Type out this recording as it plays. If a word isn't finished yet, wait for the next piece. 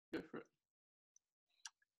Go for it.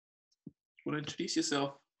 Want to introduce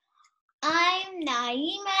yourself? I'm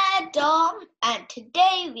Naima Dom, and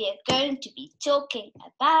today we are going to be talking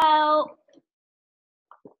about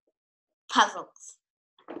puzzles.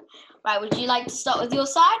 Right, would you like to start with your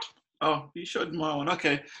side? Oh, you showed my one.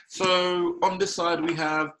 Okay, so on this side we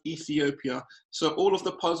have Ethiopia. So all of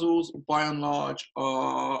the puzzles, by and large,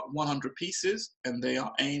 are 100 pieces, and they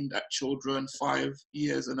are aimed at children 5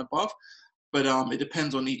 years and above. But it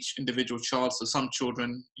depends on each individual child. So some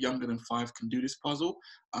children younger than 5 can do this puzzle,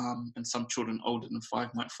 and some children older than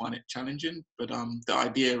 5 might find it challenging. But the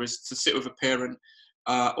idea is to sit with a parent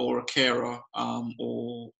or a carer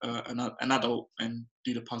or an adult and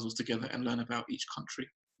do the puzzles together and learn about each country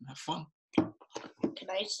and have fun. Can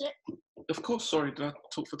I sit? Of course. Sorry, did I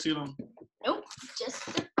talk for too long? Nope,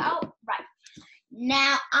 just about right.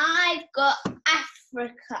 Now I've got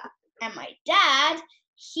Africa, and my dad,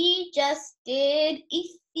 he just did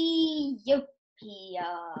Ethiopia.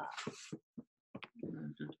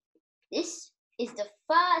 This is the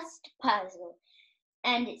first puzzle,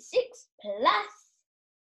 and it's 6 plus,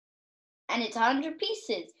 and it's 100 pieces.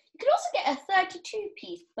 You could also get a 32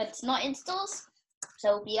 piece, but it's not in stores, so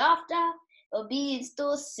it'll be after. It'll be in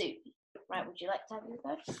stores soon. Right, would you like to have your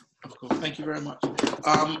go? Of course, thank you very much.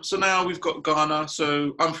 So now we've got Ghana.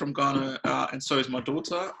 So I'm from Ghana, and so is my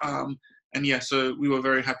daughter. And yeah, so we were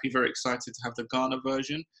very happy, very excited to have the Ghana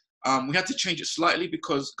version. We had to change it slightly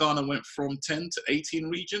because Ghana went from 10 to 18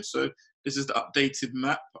 regions. So this is the updated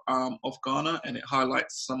map of Ghana, and it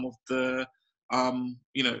highlights some of the,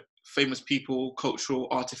 famous people, cultural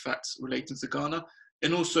artifacts relating to Ghana.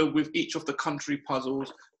 And also with each of the country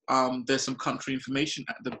puzzles, there's some country information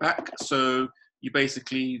at the back. So you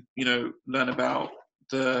basically, learn about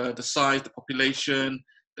the size, the population,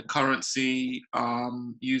 the currency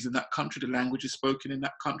used in that country, the languages spoken in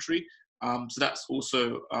that country. So that's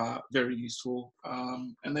also very useful.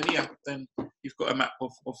 And then you've got a map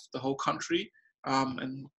of the whole country.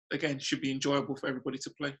 And again, should be enjoyable for everybody to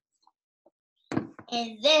play.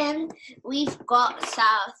 And then we've got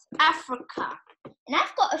South Africa. And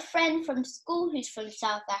I've got a friend from school who's from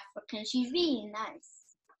South Africa, and she's really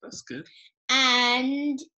nice. That's good.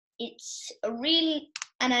 And it's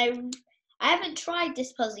I haven't tried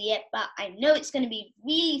this puzzle yet, but I know it's going to be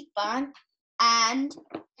really fun. And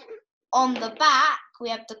on the back, we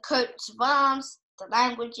have the coats of arms, the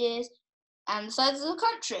languages, and the size of the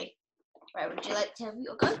country. Right, would you like to have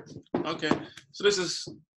your go? Okay, so this is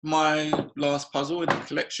my last puzzle in the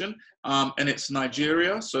collection, and it's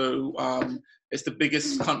Nigeria. So it's the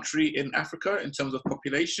biggest country in Africa in terms of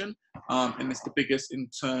population, and it's the biggest in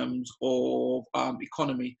terms of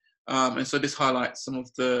economy. And so this highlights some of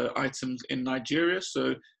the items in Nigeria.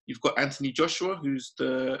 So you've got Anthony Joshua, who's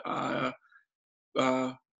the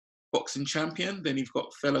boxing champion. Then you've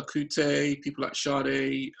got Fela Kuti, people like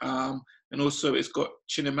Sade, and also it's got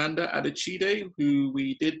Chinamanda Adichie, who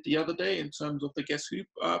we did the other day in terms of the Guess Who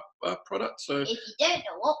product. So if you don't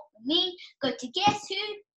know what we mean, go to Guess Who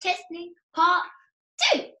Testing Part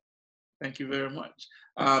 2. Thank you very much.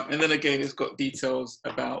 And then again, it's got details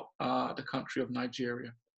about the country of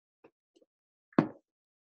Nigeria.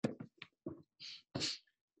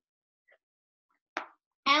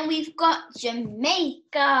 And we've got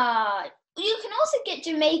Jamaica. You can also get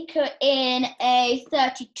Jamaica in a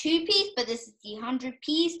 32 piece, but this is the 100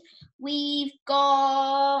 piece. We've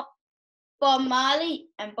got Bob Marley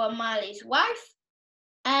and Bob Marley's wife,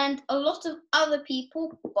 and a lot of other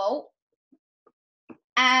people, Bolt.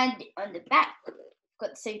 And on the back, we've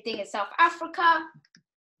got the same thing as South Africa.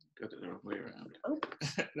 Got it the wrong way around. Oh.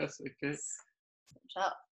 That's okay.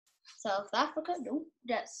 South Africa? No,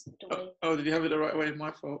 that's the way. Oh, did you have it the right way?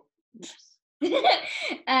 My fault. We've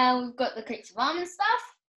got the crates of arm and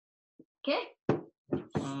stuff. Okay.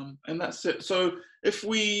 And that's it. So if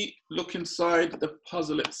we look inside the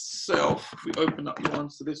puzzle itself, if we open up the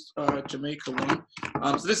ones to this Jamaica one.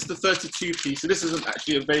 So this is the 32 piece. So this isn't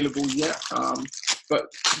actually available yet, but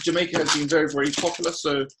Jamaica has been very, very popular.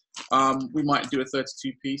 So we might do a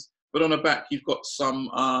 32 piece. But on the back, you've got some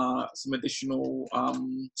additional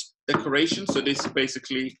decoration. So this is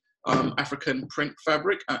basically African print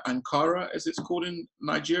fabric, Ankara as it's called in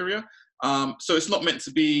Nigeria. So it's not meant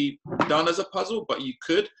to be done as a puzzle, but you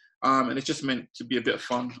could. And it's just meant to be a bit of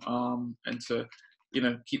fun and to,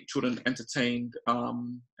 keep children entertained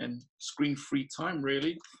and screen-free time,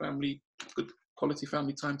 really. Good quality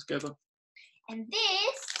family time together. And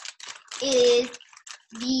this is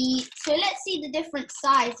so let's see the different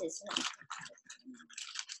sizes.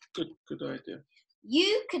 Good idea.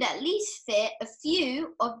 You could at least fit a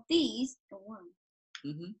few of these in one.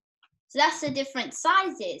 Mm-hmm. So that's the different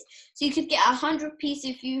sizes. So you could get 100 piece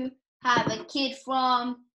if you have a kid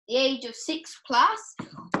from the age of 6 plus,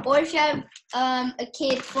 or if you have a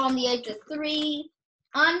kid from the age of 3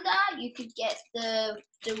 under, you could get the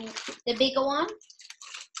bigger one.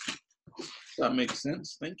 That makes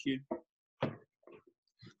sense. Thank you.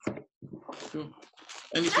 Sure.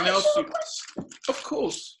 Anything else? Of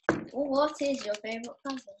course. Well, what is your favorite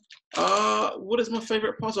puzzle? What is my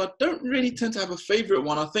favorite puzzle? I don't really tend to have a favorite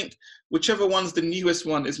one. I think whichever one's the newest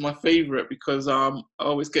one is my favorite because I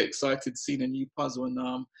always get excited seeing a new puzzle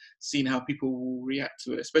and seeing how people will react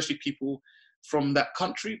to it, especially people from that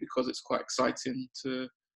country, because it's quite exciting to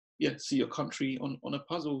see your country on a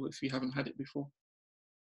puzzle if you haven't had it before.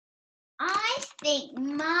 I think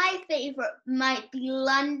my favorite might be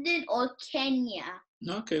London or Kenya.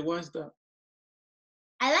 Okay, why is that?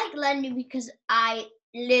 I like London because I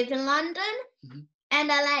live in London,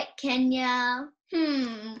 and I like Kenya.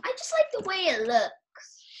 I just like the way it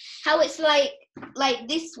looks. How it's like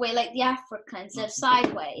this way, like the Africa instead of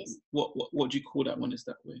sideways. What do you call that one? Is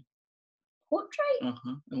that way? Portrait.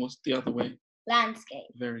 And what's the other way?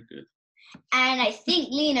 Landscape. Very good. And I think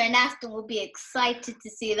Lena and Aston will be excited to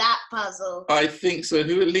see that puzzle. I think so.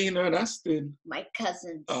 Who are Lena and Aston? My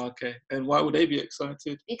cousins. Oh, okay. And why would they be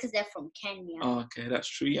excited? Because they're from Kenya. Oh, okay, that's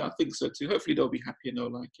true. Yeah, I think so too. Hopefully they'll be happy and they'll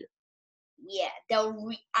like it. Yeah,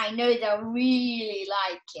 I know they'll really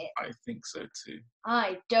like it. I think so too.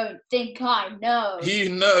 I don't think I know. You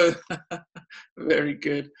know. Very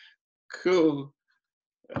good. Cool.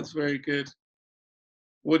 That's very good.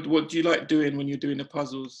 What do you like doing when you're doing the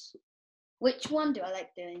puzzles? Which one do I like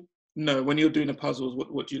doing? No, when you're doing the puzzles,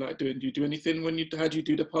 what do you like doing? Do you do anything how do you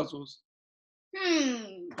do the puzzles?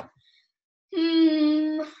 Do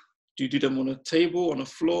you do them on a table, on a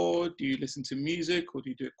floor? Do you listen to music or do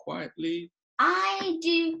you do it quietly? I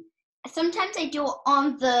do. Sometimes I do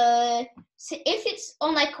it so if it's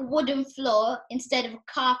on like a wooden floor instead of a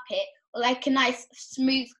carpet or like a nice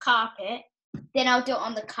smooth carpet, then I'll do it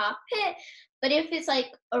on the carpet. But if it's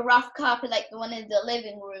like a rough carpet, like the one in the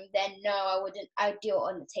living room, then no, I wouldn't. I'd do it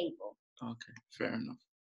on the table. Okay, fair enough.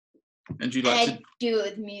 And do you like to do it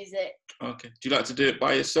with music? Okay. Do you like to do it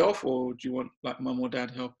by yourself, or do you want like mum or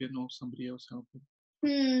dad helping, or somebody else helping?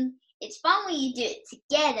 It's fun when you do it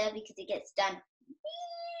together because it gets done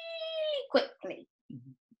really quickly.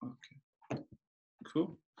 Okay.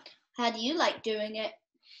 Cool. How do you like doing it?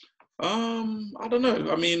 I don't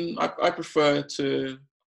know. I mean, I prefer to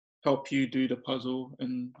help you do the puzzle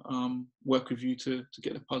and work with you to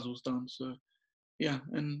get the puzzles done. So yeah,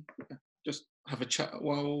 and just have a chat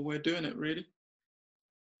while we're doing it, really.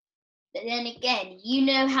 But then again, you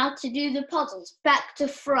know how to do the puzzles back to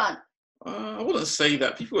front. I wouldn't say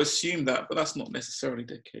that. People assume that, but that's not necessarily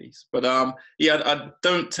the case. But yeah, I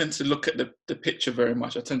don't tend to look at the picture very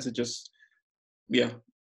much. I tend to just go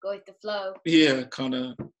with the flow. Yeah, kind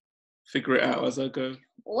of figure it out as I go.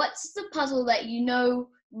 What's the puzzle that you know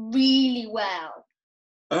really well?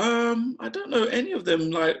 I don't know any of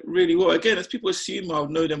them like really well. Again, as people assume I'll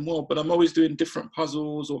know them well, but I'm always doing different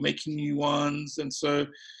puzzles or making new ones, and so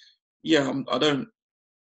yeah, I don't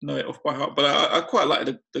know it off by heart. But I quite like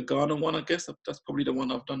the Ghana one. I guess that's probably the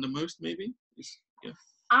one I've done the most. Maybe. Yeah.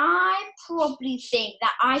 I probably think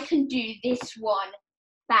that I can do this one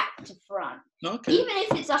back to front. Okay. Even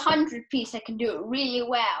if it's 100 piece, I can do it really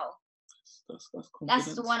well.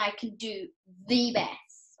 That's the one I can do the best.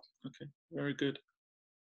 Okay, very good.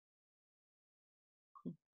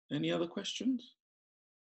 Cool. Any other questions?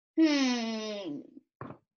 Can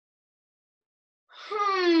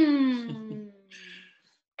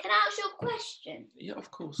I ask you a question? Yeah,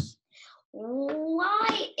 of course.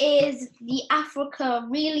 Why is the Africa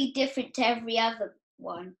really different to every other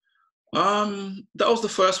one? That was the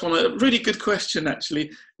first one. A really good question,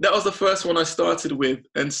 actually. That was the first one I started with,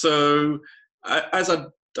 and so as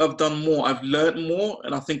I've done more, I've learned more,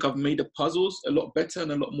 and I think I've made the puzzles a lot better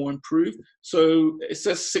and a lot more improved. So it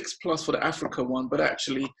says 6+ for the Africa one, but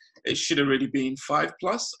actually it should have really been 5+,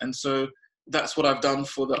 and so that's what I've done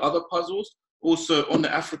for the other puzzles. Also on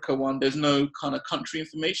the Africa one, there's no kind of country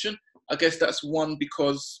information. I guess that's one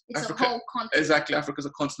because it's Africa, a whole continent. Exactly, Africa's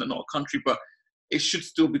a continent, not a country, but it should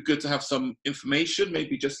still be good to have some information,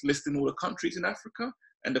 maybe just listing all the countries in Africa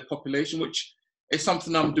and the population, which is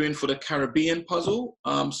something I'm doing for the Caribbean puzzle.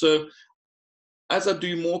 So as I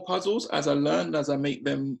do more puzzles, as I learn, as I make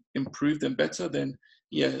them improve them better, then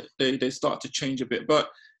yeah, they start to change a bit. But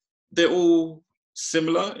they're all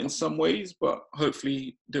similar in some ways, but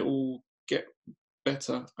hopefully they all get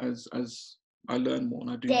better as I learn more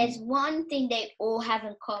and I do more. There's one thing they all have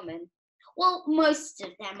in common. Well, most of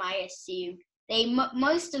them, I assume.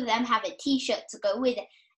 Most of them have a T-shirt to go with it,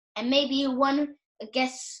 And maybe you want a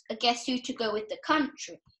guess who to go with the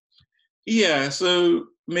country. Yeah, so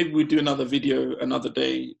maybe we do another video another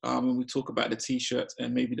day when we talk about the t-shirts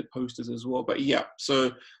and maybe the posters as well. But yeah,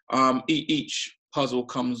 so each puzzle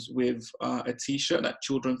comes with a t-shirt that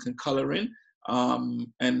children can color in.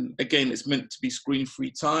 And again, it's meant to be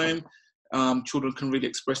screen-free time. Children can really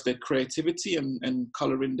express their creativity and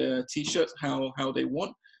color in their t-shirts how they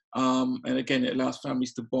want. And again, it allows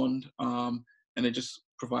families to bond, and it just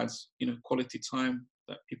provides, quality time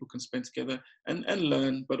that people can spend together and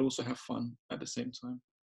learn, but also have fun at the same time.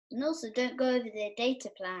 And also, don't go over their data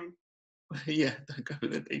plan. Yeah, don't go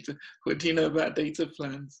with the data. What do you know about data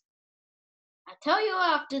plans? I'll tell you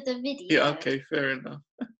after the video. Yeah, okay, fair enough.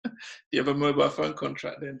 Do you have a mobile phone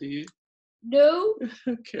contract then, do you? No,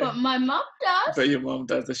 Okay. but my mum does. But your mom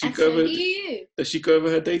does. Does she And go so over? do you. Does she go over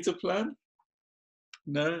her data plan?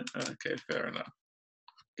 No? Okay, fair enough.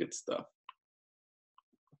 Good stuff.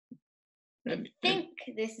 I think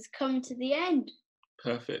this has come to the end.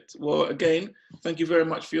 Perfect. Well, again, thank you very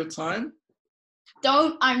much for your time.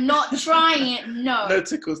 I'm not trying it, no. No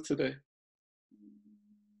tickles today.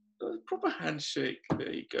 Proper handshake.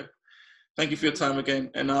 There you go. Thank you for your time again.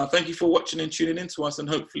 And thank you for watching and tuning in to us. And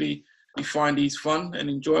hopefully you find these fun and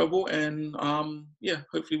enjoyable. And yeah,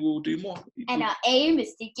 hopefully we'll do more. And our aim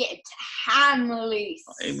is to get into Hamleys.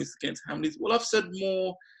 Our aim is to get into Hamleys. Well, I've said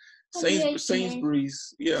more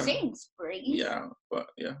Sainsbury's. Yeah. Sainsbury's? Yeah, but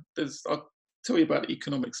yeah, I'll tell you about the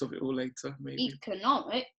economics of it all later, maybe.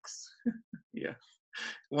 Economics? Yeah.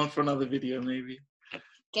 One for another video, maybe.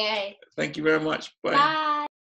 Okay. Thank you very much. Bye. Bye.